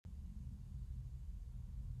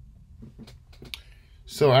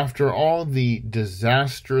So after all the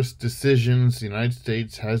disastrous decisions the United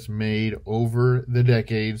States has made over the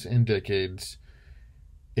decades and decades,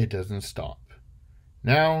 it doesn't stop.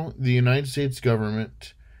 Now the United States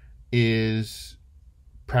government is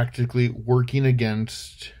practically working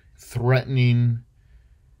against, threatening,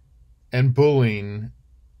 and bullying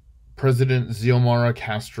President Xiomara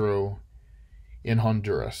Castro in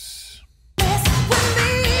Honduras.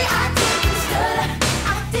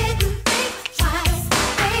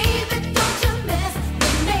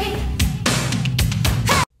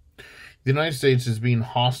 The United States is being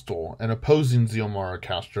hostile and opposing Xiomara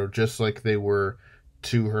Castro just like they were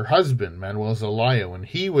to her husband, Manuel Zelaya, when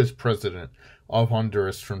he was president of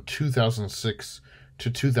Honduras from 2006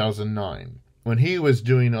 to 2009. When he was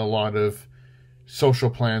doing a lot of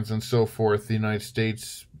social plans and so forth, the United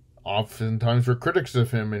States oftentimes were critics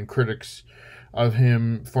of him and critics of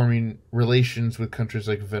him forming relations with countries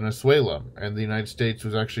like Venezuela. And the United States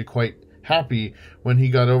was actually quite happy when he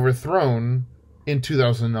got overthrown in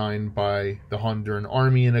 2009 by the Honduran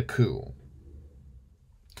army in a coup.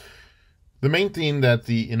 The main thing that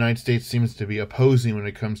the United States seems to be opposing when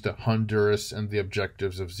it comes to Honduras and the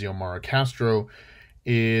objectives of Xiomara Castro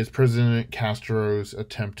is President Castro's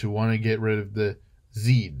attempt to want to get rid of the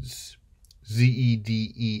ZEDES,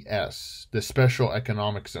 ZEDES, the Special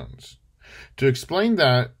Economic Zones. To explain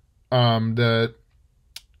that, under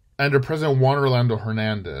President Juan Orlando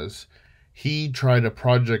Hernandez, he tried a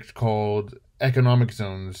project called economic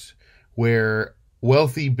zones where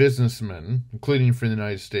wealthy businessmen, including from the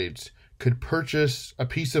United States, could purchase a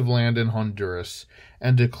piece of land in Honduras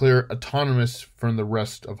and declare autonomous from the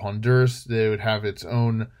rest of Honduras. They would have its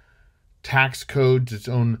own tax codes, its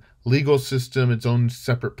own legal system, its own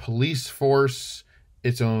separate police force,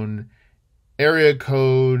 its own area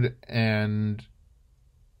code, and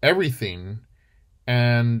everything.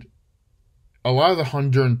 And a lot of the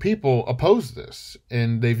Honduran people opposed this,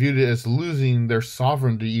 and they viewed it as losing their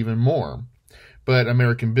sovereignty even more. But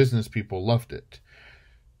American business people loved it.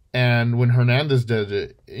 And when Hernandez did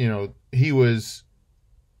it, he was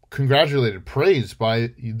congratulated, praised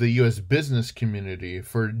by the U.S. business community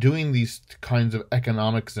for doing these kinds of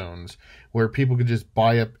economic zones where people could just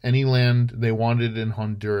buy up any land they wanted in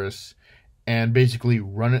Honduras and basically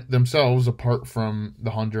run it themselves apart from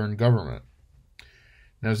the Honduran government.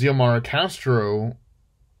 Now, Xiomara Castro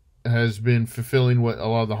has been fulfilling what a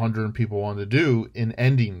lot of the Honduran people want to do in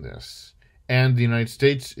ending this. And the United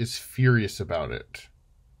States is furious about it.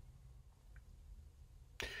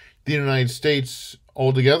 The United States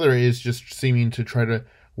altogether is just seeming to try to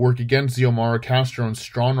work against Xiomara Castro and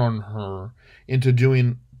strong on her into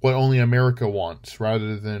doing what only America wants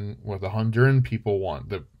rather than what the Honduran people want,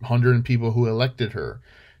 the Honduran people who elected her.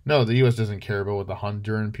 No, the U.S. doesn't care about what the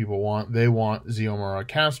Honduran people want. They want Xiomara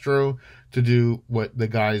Castro to do what the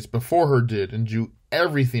guys before her did and do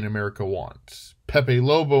everything America wants. Pepe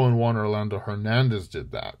Lobo and Juan Orlando Hernandez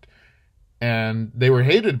did that. And they were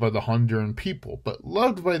hated by the Honduran people, but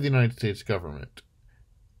loved by the United States government.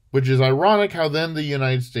 Which is ironic how then the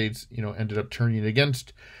United States, ended up turning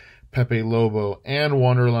against Pepe Lobo and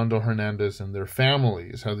Juan Orlando Hernandez and their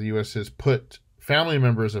families. How the U.S. has put family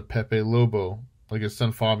members of Pepe Lobo, like his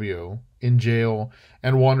son Fabio, in jail,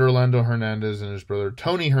 and Juan Orlando Hernandez and his brother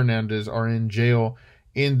Tony Hernandez are in jail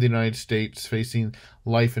in the United States facing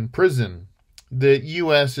life in prison. The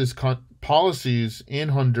U.S.'s policies in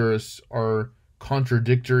Honduras are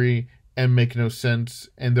contradictory and make no sense,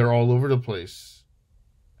 and they're all over the place.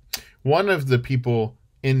 One of the people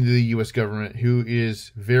in the U.S. government who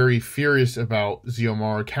is very furious about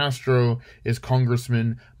Xiomara Castro is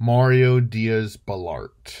Congressman Mario Diaz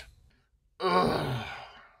Balart. Ugh.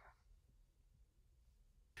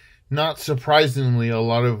 Not surprisingly, a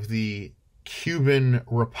lot of the Cuban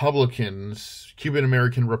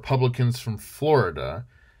American Republicans from Florida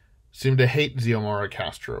seem to hate Xiomara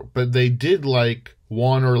Castro, but they did like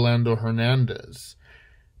Juan Orlando Hernandez.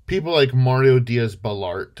 People like Mario Diaz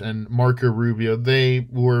Balart and Marco Rubio, they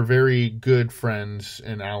were very good friends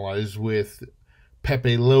and allies with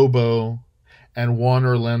Pepe Lobo and Juan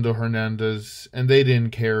Orlando Hernandez, and they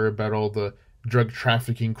didn't care about all the drug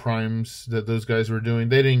trafficking crimes that those guys were doing.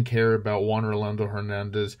 They didn't care about Juan Orlando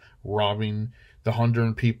Hernandez robbing the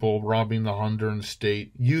Honduran people, robbing the Honduran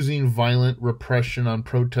state, using violent repression on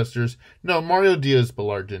protesters. No, Mario Diaz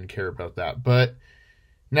Balart didn't care about that. But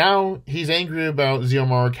now he's angry about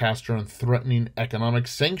Xiomara Castro and threatening economic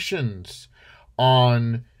sanctions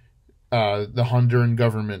on the Honduran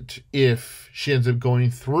government if she ends up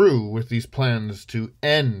going through with these plans to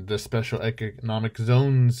end the Special Economic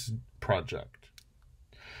Zones project.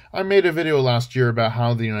 I made a video last year about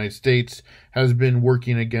how the United States has been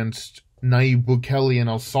working against Nayib Bukele in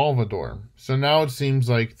El Salvador. So now it seems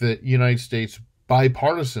like the United States,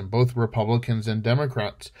 bipartisan, both Republicans and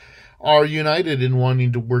Democrats, are united in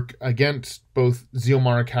wanting to work against both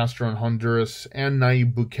Xiomara Castro in Honduras and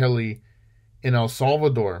Nayib Bukele in El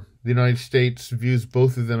Salvador. The United States views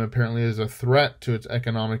both of them apparently as a threat to its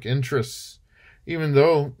economic interests. Even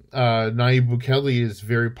though Nayib Bukele is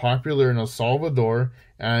very popular in El Salvador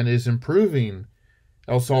and is improving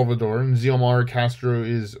El Salvador, and Xiomara Castro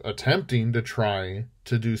is attempting to try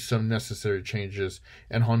to do some necessary changes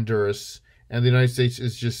in Honduras, and the United States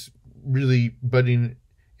is just really butting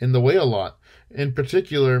in the way a lot. In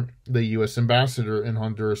particular, the U.S. ambassador in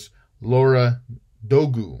Honduras, Laura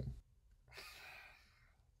Dogu.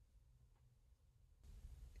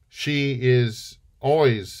 She is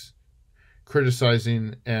always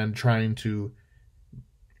criticizing and trying to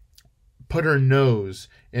put her nose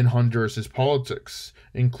in Honduras' politics,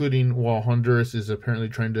 including while Honduras is apparently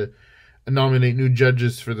trying to nominate new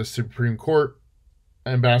judges for the Supreme Court.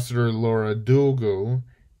 Ambassador Laura Dogu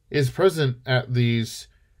is present at these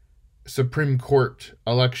Supreme Court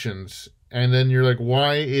elections, and then you're like,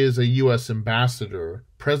 why is a U.S. ambassador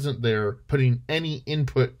present there putting any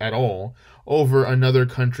input at all over another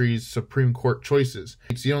country's Supreme Court choices?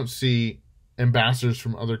 You don't see ambassadors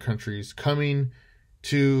from other countries coming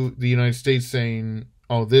to the United States saying,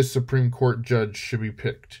 oh, this Supreme Court judge should be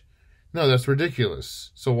picked. No, that's ridiculous.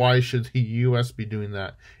 So why should the U.S. be doing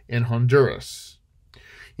that in Honduras?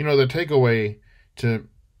 You know, the takeaway to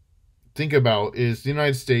think about is the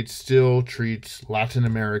United States still treats Latin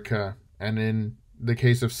America, and in the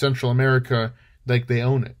case of Central America, like they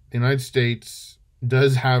own it. The United States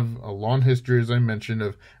does have a long history, as I mentioned,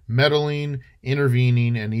 of meddling,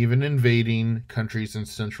 intervening, and even invading countries in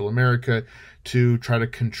Central America to try to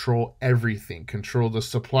control everything, control the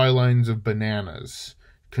supply lines of bananas,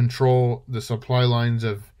 control the supply lines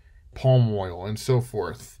of palm oil, and so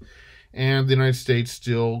forth. And the United States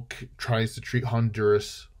still tries to treat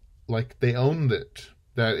Honduras like they owned it,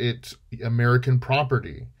 that it's American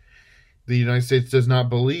property. The United States does not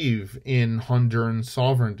believe in Honduran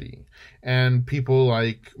sovereignty. And people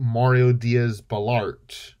like Mario Diaz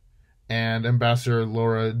Balart and Ambassador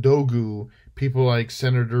Laura Dogu, people like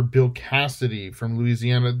Senator Bill Cassidy from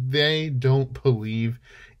Louisiana, they don't believe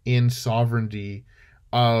in sovereignty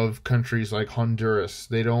of countries like Honduras.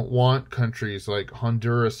 They don't want countries like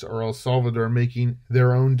Honduras or El Salvador making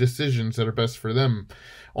their own decisions that are best for them.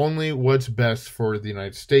 Only what's best for the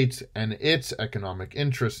United States and its economic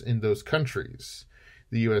interests in those countries.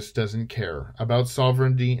 The U.S. doesn't care about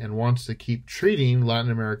sovereignty and wants to keep treating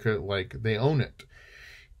Latin America like they own it.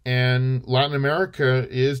 And Latin America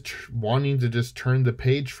is wanting to just turn the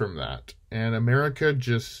page from that. And America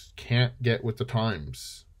just can't get with the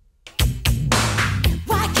times.